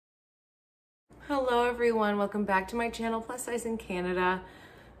Hello everyone, welcome back to my channel, Plus Size in Canada.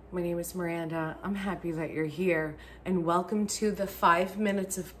 My name is Miranda. I'm happy that you're here and welcome to the 5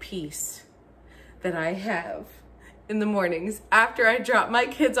 minutes of peace that I have in the mornings after I drop my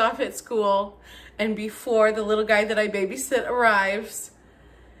kids off at school and before the little guy that I babysit arrives.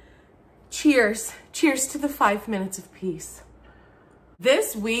 Cheers. Cheers to the 5 minutes of peace.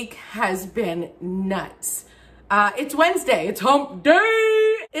 This week has been nuts. It's Wednesday. It's hump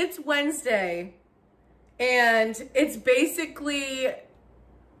day. It's Wednesday. And it's basically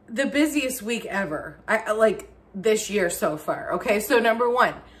the busiest week ever. Like this year so far. Okay, so number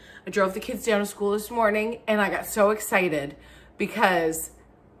one, I drove the kids down to school this morning and I got so excited because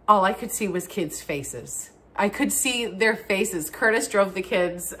all I could see was kids' faces. I could see their faces. Curtis drove the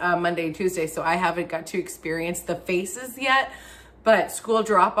kids Monday and Tuesday, so I haven't got to experience the faces yet. But school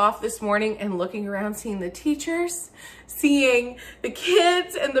drop off this morning and looking around, seeing the teachers, seeing the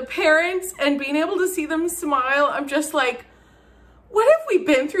kids and the parents and being able to see them smile. I'm just like, what have we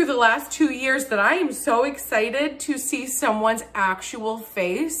been through the last 2 years that I am so excited to see someone's actual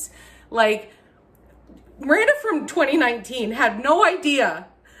face? Like Miranda from 2019 had no idea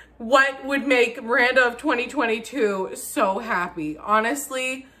what would make Miranda of 2022 so happy.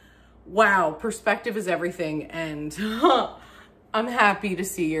 Honestly, wow, perspective is everything. And I'm happy to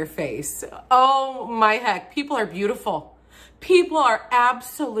see your face. Oh my heck, people are beautiful. People are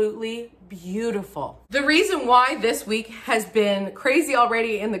absolutely beautiful. The reason why this week has been crazy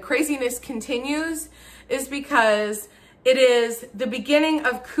already and the craziness continues is because it is the beginning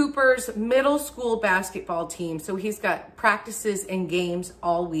of Cooper's middle school basketball team. So he's got practices and games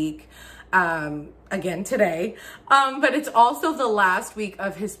all week. Again today, but it's also the last week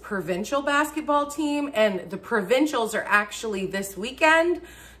of his provincial basketball team, and the provincials are actually this weekend.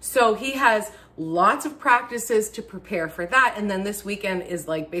 So he has lots of practices to prepare for that. And then this weekend is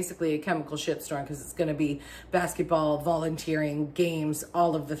like basically a chemical shitstorm because it's going to be basketball, volunteering, games,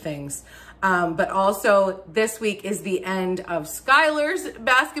 all of the things. But also this week is the end of Skylar's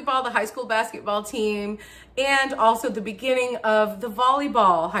basketball, the high school basketball team, and also the beginning of the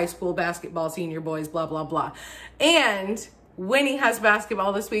volleyball high school basketball senior boys, blah, blah, blah. And Winnie has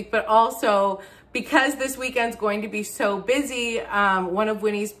basketball this week, but also because this weekend's going to be so busy, one of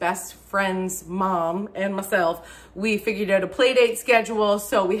Winnie's best friend's mom and myself, we figured out a play date schedule.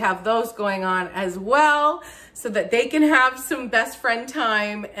 So we have those going on as well so that they can have some best friend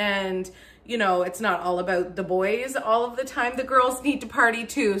time. And, you know, it's not all about the boys all of the time. The girls need to party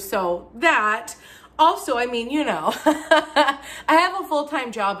too. So that also, I mean, you know, I have a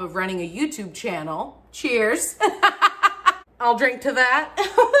full-time job of running a YouTube channel. Cheers. I'll drink to that.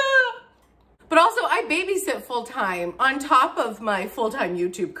 But also I babysit full-time on top of my full-time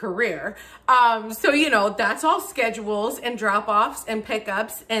YouTube career. So, you know, that's all schedules and drop-offs and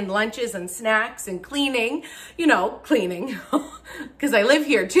pickups and lunches and snacks and cleaning, you know, cleaning because I live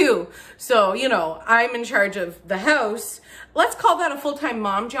here too. So, you know, I'm in charge of the house. Let's call that a full-time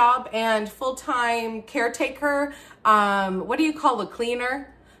mom job and full-time caretaker. What do you call a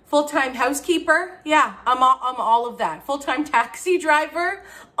cleaner? Full-time housekeeper. Yeah, I'm all of that. Full-time taxi driver.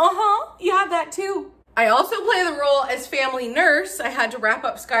 Yeah, that too. I also play the role as family nurse. I had to wrap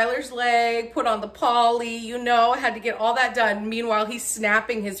up Skylar's leg, put on the poly, you know, I had to get all that done. Meanwhile, he's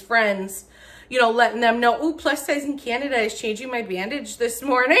snapping his friends, you know, letting them know, oh, Plus Size in Canada is changing my bandage this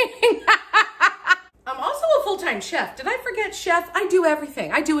morning. I'm also a full-time chef. Did I forget chef? I do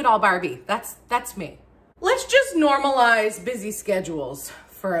everything. I do it all, Barbie. That's me. Let's just normalize busy schedules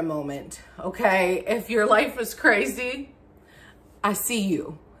for a moment, okay? If your life is crazy, I see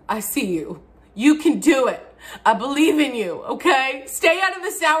you. I see you. You can do it. I believe in you, okay? Stay out of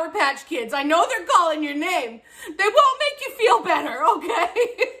the Sour Patch Kids. I know they're calling your name. They won't make you feel better, okay?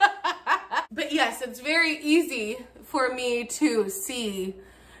 But yes, it's very easy for me to see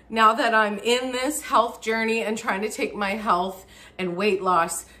now that I'm in this health journey and trying to take my health and weight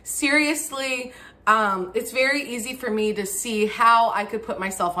loss seriously. It's very easy for me to see how I could put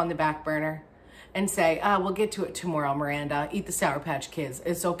myself on the back burner and say, we'll get to it tomorrow, Miranda. Eat the Sour Patch Kids.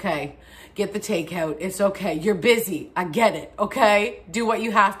 It's okay. Get the takeout. It's okay. You're busy. I get it. Okay? Do what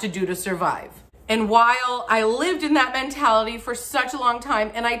you have to do to survive. And while I lived in that mentality for such a long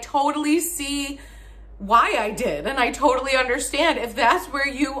time, and I totally see why I did, and I totally understand if that's where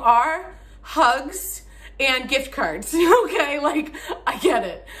you are, hugs and gift cards. Okay? Like, I get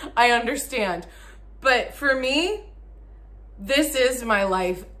it. I understand. But for me, this is my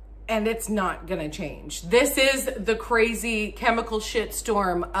life and it's not gonna change. This is the crazy chemical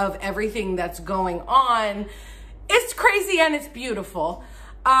shitstorm of everything that's going on. It's crazy and it's beautiful.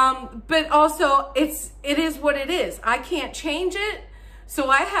 But also it is what it is. I can't change it. So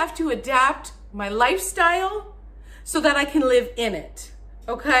I have to adapt my lifestyle, so that I can live in it,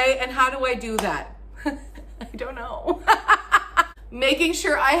 okay? And how do I do that? I don't know. Making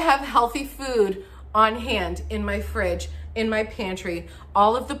sure I have healthy food on hand in my fridge, in my pantry,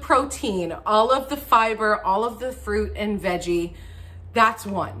 all of the protein, all of the fiber, all of the fruit and veggie. That's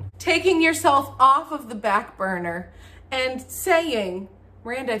one. Taking yourself off of the back burner and saying,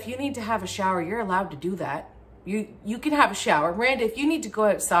 Miranda, if you need to have a shower, you're allowed to do that. You can have a shower. Miranda, if you need to go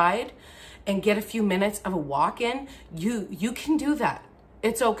outside and get a few minutes of a walk in, you can do that.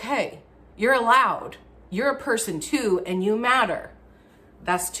 It's okay. You're allowed. You're a person too, and you matter.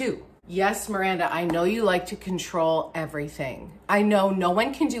 That's two. Yes, Miranda, I know you like to control everything. I know no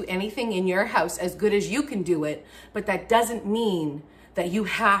one can do anything in your house as good as you can do it, but that doesn't mean that you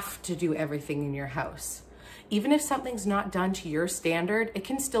have to do everything in your house. Even if something's not done to your standard, it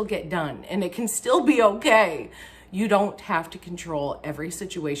can still get done and it can still be okay. You don't have to control every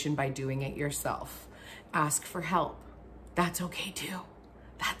situation by doing it yourself. Ask for help. That's okay too.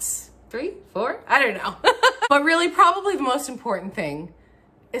 That's 3, 4, I don't know. But really, probably the most important thing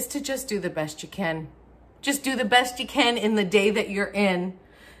is to just do the best you can. Just do the best you can in the day that you're in,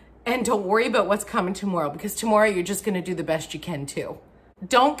 and don't worry about what's coming tomorrow, because tomorrow you're just gonna do the best you can too.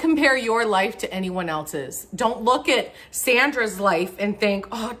 Don't compare your life to anyone else's. Don't look at Sandra's life and think,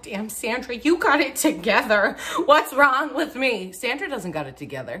 oh, damn, Sandra, you got it together. What's wrong with me? Sandra doesn't got it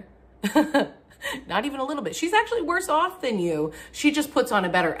together. Not even a little bit. She's actually worse off than you. She just puts on a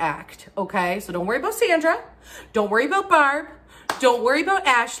better act, okay? So don't worry about Sandra. Don't worry about Barb. Don't worry about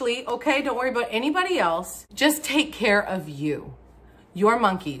Ashley, okay? Don't worry about anybody else. Just take care of you, your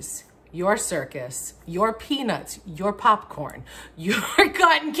monkeys, your circus, your peanuts, your popcorn, your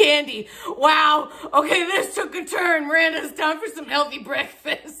cotton candy. Wow, okay, this took a turn. Miranda's time for some healthy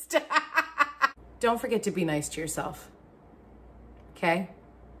breakfast. Don't forget to be nice to yourself, okay?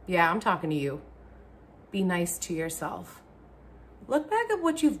 Yeah, I'm talking to you. Be nice to yourself. Look back at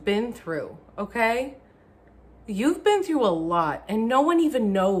what you've been through, okay? You've been through a lot, and no one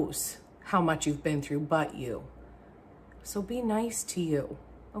even knows how much you've been through but you. So be nice to you,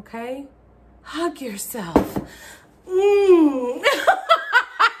 okay? Hug yourself.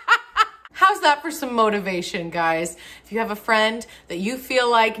 How's that for some motivation, guys? If you have a friend that you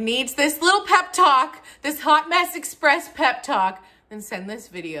feel like needs this little pep talk, this Hot Mess Express pep talk, then send this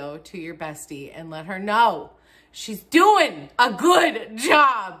video to your bestie and let her know she's doing a good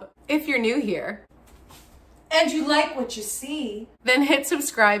job. If you're new here and you like what you see, then hit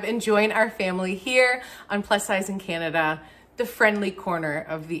subscribe and join our family here on Plus Size in Canada, the friendly corner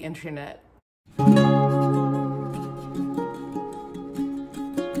of the internet.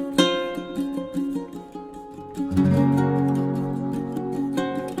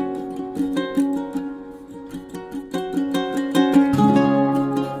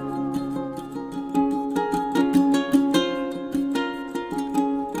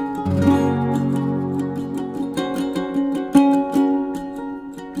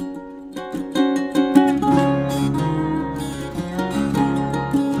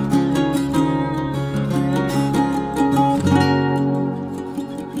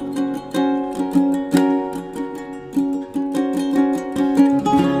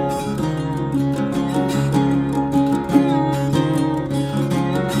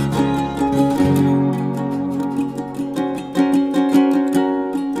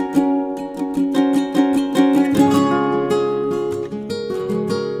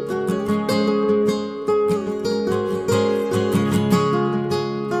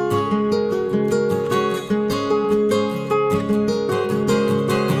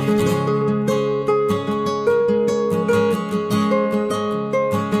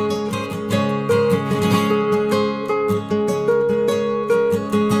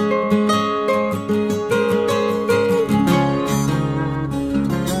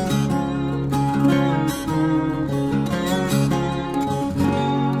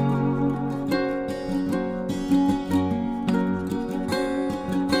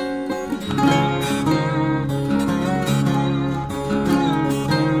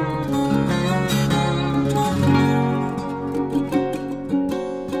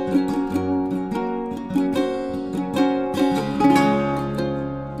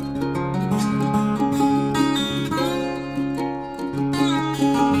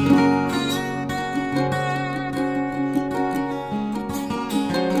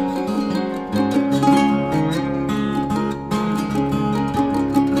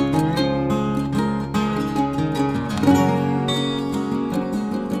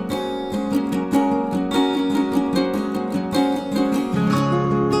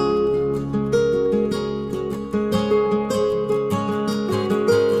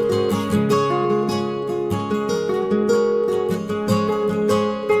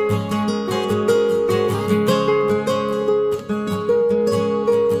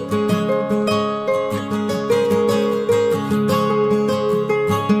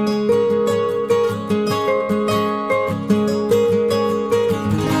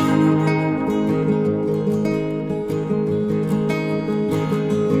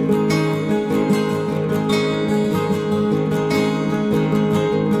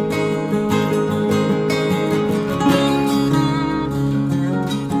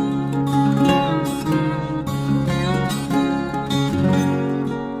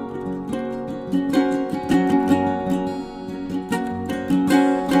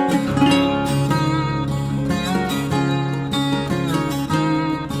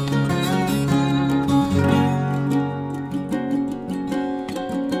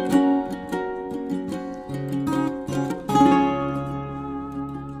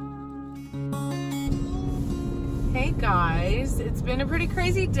 Hey guys, it's been a pretty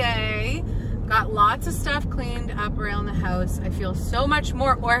crazy day. Got lots of stuff cleaned up around the house. I feel so much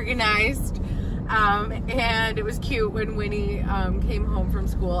more organized. And it was cute when Winnie came home from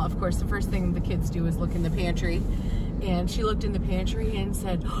school. Of course, the first thing the kids do is look in the pantry. And she looked in the pantry and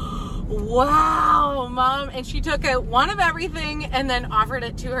said, "Wow, Mom." And she took out one of everything and then offered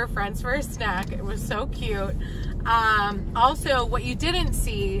it to her friends for a snack. It was so cute. Also, what you didn't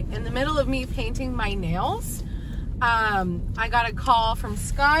see, in the middle of me painting my nails, I got a call from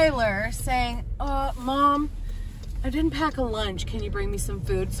Skylar saying, "Mom, I didn't pack a lunch. Can you bring me some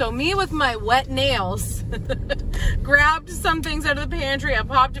food?" So me with my wet nails grabbed some things out of the pantry. I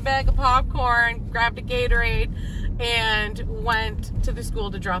popped a bag of popcorn, grabbed a Gatorade, and went to the school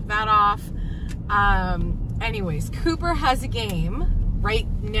to drop that off. Anyways, Cooper has a game right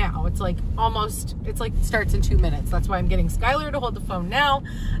now. It's like it starts in 2 minutes. That's why I'm getting Skylar to hold the phone now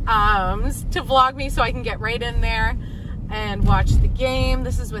to vlog me so I can get right in there and watch the game.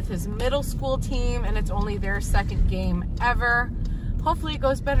 This is with his middle school team, and it's only their second game ever. Hopefully it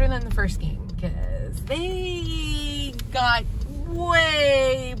goes better than the first game, because they got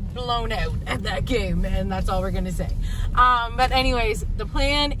way blown out at that game, and that's all we're gonna say. But anyways, the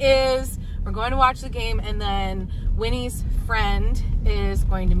plan is we're going to watch the game, and then Winnie's friend is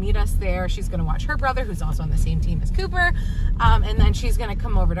going to meet us there. She's going to watch her brother, who's also on the same team as Cooper, and then she's going to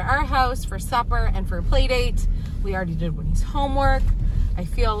come over to our house for supper and for a play date. We already did Winnie's homework. I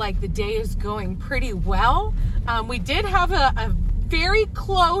feel like the day is going pretty well. We did have a very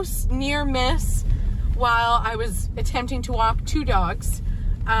close near miss while I was attempting to walk two dogs.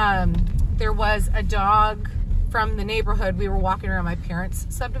 There was a dog from the neighborhood. We were walking around my parents'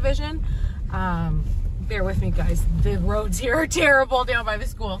 subdivision. Bear with me, guys. The roads here are terrible down by the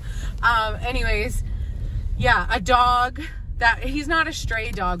school. Anyways, yeah, a dog that, he's not a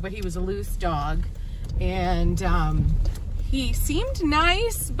stray dog, but he was a loose dog. And he seemed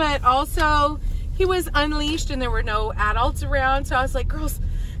nice, but also he was unleashed and there were no adults around. So I was like, girls,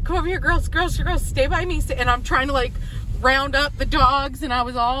 come over here, girls, stay by me. And I'm trying to like round up the dogs, and I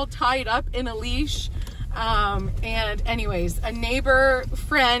was all tied up in a leash. And anyways, a neighbor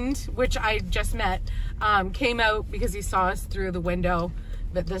friend, which I just met, came out because he saw us through the window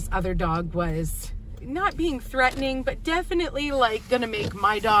that this other dog was not being threatening, but definitely like gonna make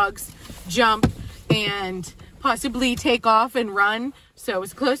my dogs jump and possibly take off and run. So it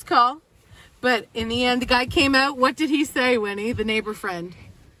was a close call, but in the end, the guy came out. What did he say, Winnie, the neighbor friend?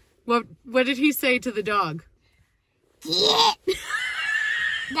 What did he say to the dog? Get.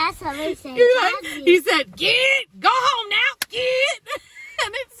 That's what they say. He said, "Get, go home now, get."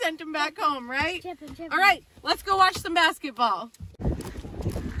 And it sent him back home, right? All right, let's go watch some basketball.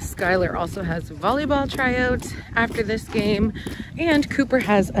 Skylar also has volleyball tryouts after this game, and Cooper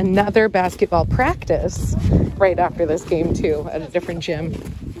has another basketball practice right after this game too, at a different gym.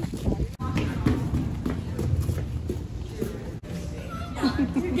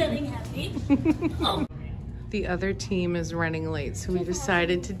 You're getting happy. Oh. The other team is running late, so we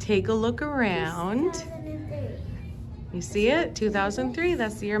decided to take a look around. 2003. You see it? 2003,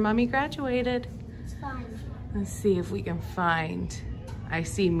 that's the year Mommy graduated. It's fine. Let's see if we can find. I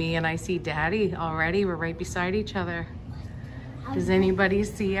see me and I see Daddy already. We're right beside each other. Does anybody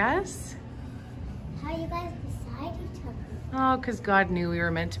see us? How are you guys beside each other? Oh, because God knew we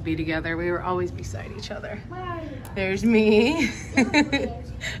were meant to be together. We were always beside each other. Where are you? There's me.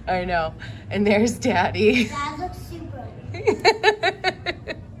 I know. And there's Daddy. Dad looks super little.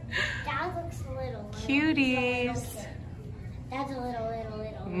 Dad looks little. Cuties. Dad's a little.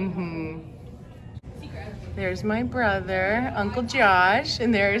 Mm-hmm. There's my brother, Uncle Josh,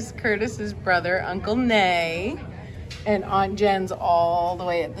 and there's Curtis's brother, Uncle Nay, and Aunt Jen's all the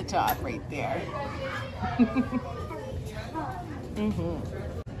way at the top right there. Mm-hmm.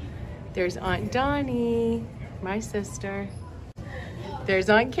 There's Aunt Donnie, my sister. There's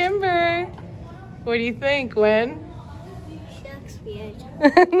Aunt Kimber. What do you think, Gwen? She looks weird.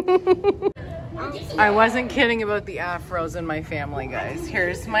 I wasn't kidding about the afros in my family, guys.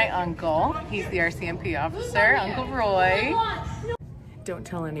 Here's my uncle. He's the RCMP officer, Uncle Roy. Don't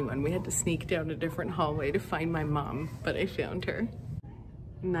tell anyone. We had to sneak down a different hallway to find my mom, but I found her.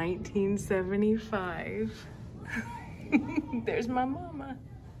 1975. There's my mama.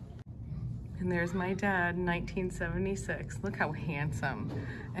 And there's my dad, 1976. Look how handsome.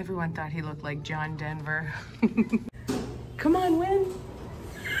 Everyone thought he looked like John Denver. Come on, Win.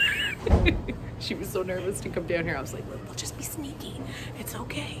 She was so nervous to come down here. I was like, we'll just be sneaky. It's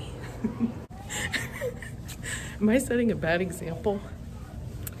okay. Am I setting a bad example?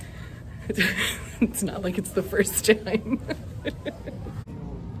 It's not like it's the first time.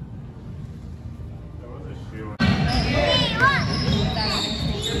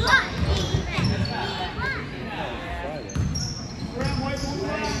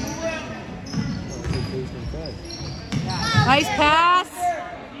 Nice pass.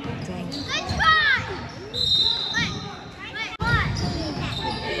 Dang. Good try.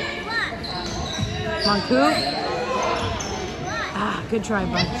 Come on, Coop. Ah, good try,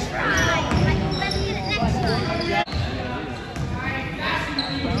 bud. Let's get it next time.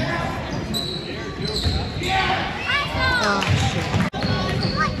 Oh, shit.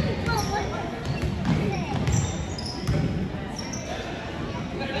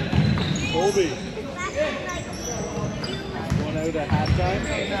 Colby. Going out at halftime?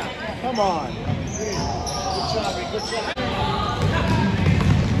 Come on. Good job, good job.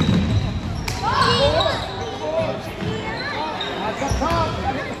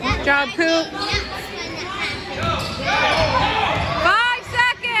 Good job, Coop. 5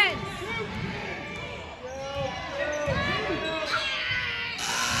 seconds.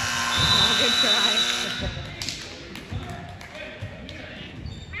 Oh, good try.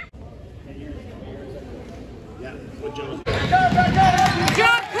 Yeah, good job. Good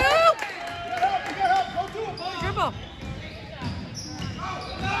job, Coop. Dribble.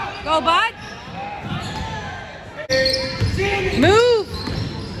 Go, bud. Move.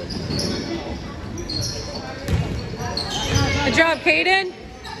 Good job, Kaden.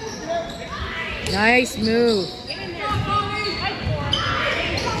 Nice move.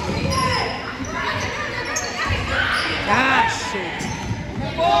 Ah, shoot.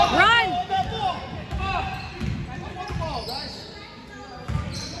 Run.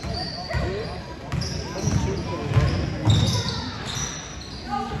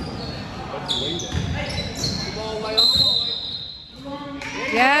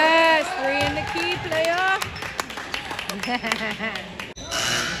 Yes, 3 in the key, player.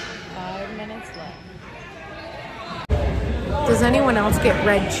 5 minutes left. Does anyone else get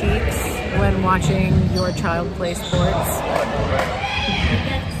red cheeks when watching your child play sports?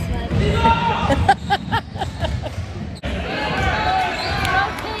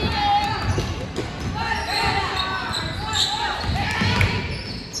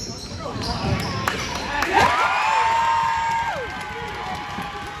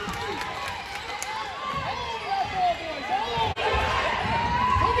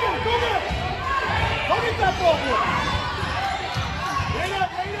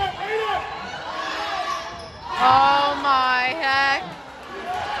 Oh my heck.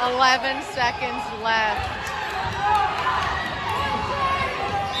 11 seconds left.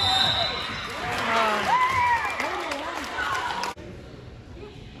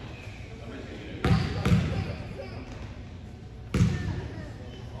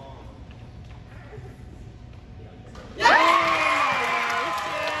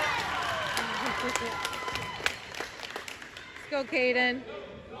 Let's go, Kaden.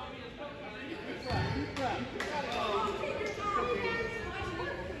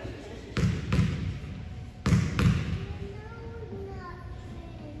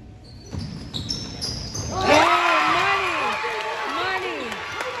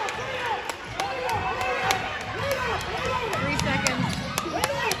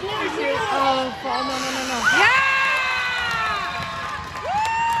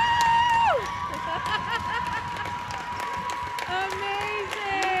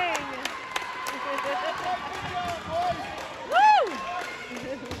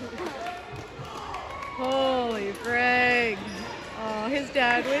 Holy Greg. Oh, his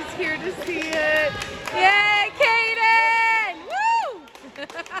dad was here to see it. Yay, Kaden! Woo!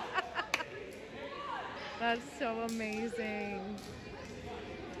 That's so amazing.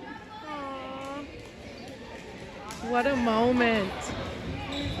 Aww. What a moment.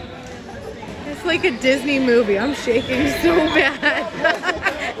 It's like a Disney movie. I'm shaking so bad.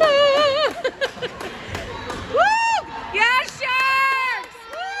 Woo! Yeah, Sharks!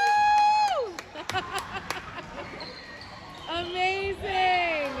 Woo!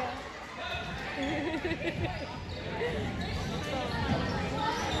 Amazing.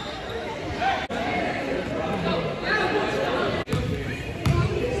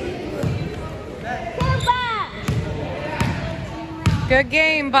 Good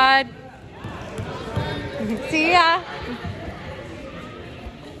game, bud. See ya.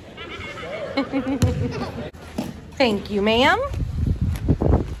 Thank you, ma'am.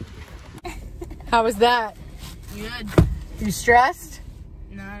 How was that? Good. You stressed?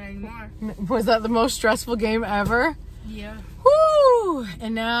 Not anymore. Was that the most stressful game ever? Yeah. Woo!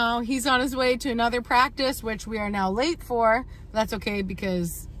 And now he's on his way to another practice, which we are now late for. But that's okay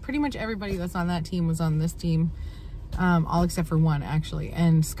because pretty much everybody that's on that team was on this team. All except for one, actually.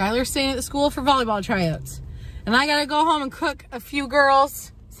 And Skylar's staying at the school for volleyball tryouts. And I gotta go home and cook a few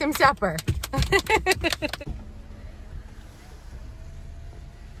girls some supper.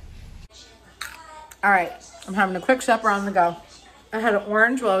 All right, I'm having a quick supper on the go. I had an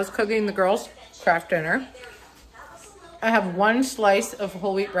orange while I was cooking the girls' craft dinner. I have one slice of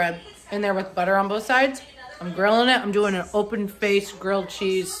whole wheat bread in there with butter on both sides. I'm grilling it. I'm doing an open face grilled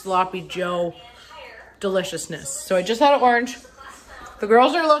cheese sloppy Joe deliciousness. So I just had an orange. The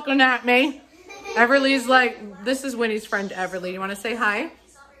girls are looking at me. Everly's like, this is Winnie's friend Everly. You want to say hi?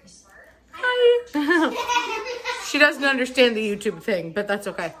 Hi. She doesn't understand the YouTube thing, but that's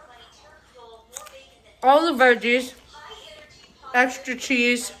okay. All the veggies, extra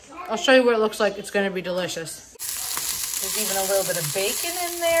cheese. I'll show you what it looks like. It's going to be delicious. There's even a little bit of bacon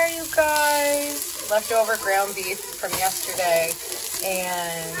in there, you guys. Leftover ground beef from yesterday.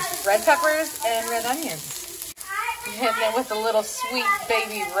 And red peppers and red onions. Hitting it with a little sweet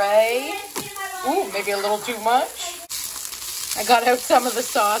baby Ray. Ooh, maybe a little too much. I got out some of the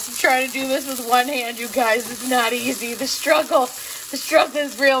sauce. I'm trying to do this with one hand, you guys. It's not easy. The struggle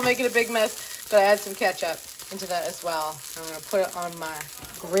is real, making a big mess. But I add some ketchup into that as well. I'm going to put it on my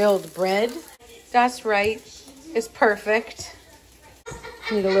grilled bread. That's right. It's perfect.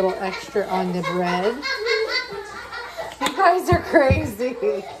 Need a little extra on the bread. You guys are crazy.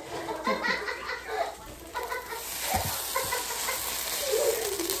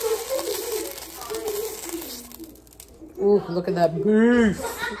 Ooh, look at that beef.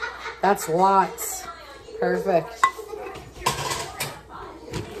 That's lots. Perfect.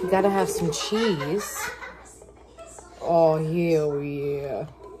 You gotta have some cheese. Oh, hell yeah.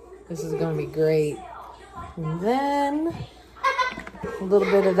 This is gonna be great. And then a little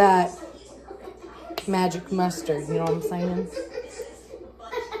bit of that magic mustard, you know what I'm saying?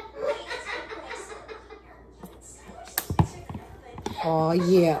 Oh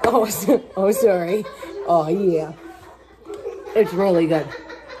yeah. Oh, sorry. Oh yeah. It's really good.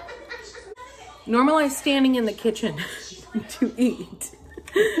 Normalize standing in the kitchen to eat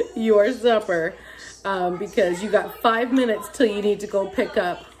your supper because you got 5 minutes till you need to go pick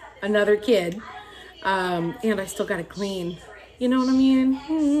up another kid. And I still gotta clean. You know what I mean?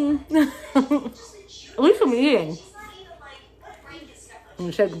 At least I'm eating. I'm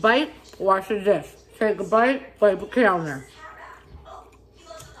gonna take a bite, wash the dish. Take a bite, wipe the counter.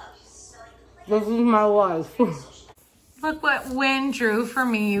 This is my life. Look what Wynn drew for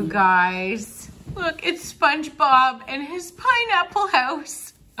me, you guys. Look, it's SpongeBob and his pineapple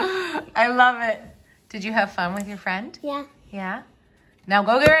house. I love it. Did you have fun with your friend? Yeah. Yeah? Now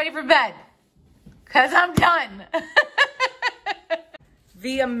go get ready for bed. Because I'm done.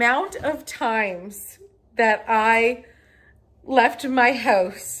 The amount of times that I left my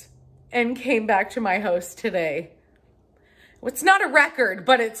house and came back to my house today. It's not a record,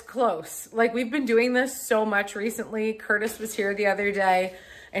 but it's close. Like, we've been doing this so much recently. Curtis was here the other day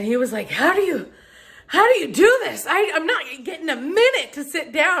and he was like, how do you do this? I'm not getting a minute to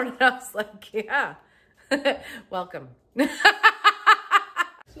sit down. And I was like, yeah, welcome.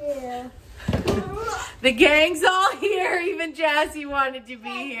 Yeah. The gang's all here. Even Jazzy wanted to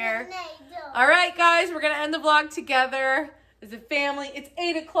be here. All right, guys, we're going to end the vlog together as a family. It's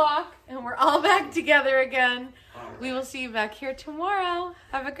 8 o'clock and we're all back together again. We will see you back here tomorrow.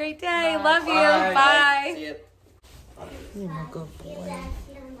 Have a great day. Bye. Love you. Bye. Bye. See you. You're a good boy.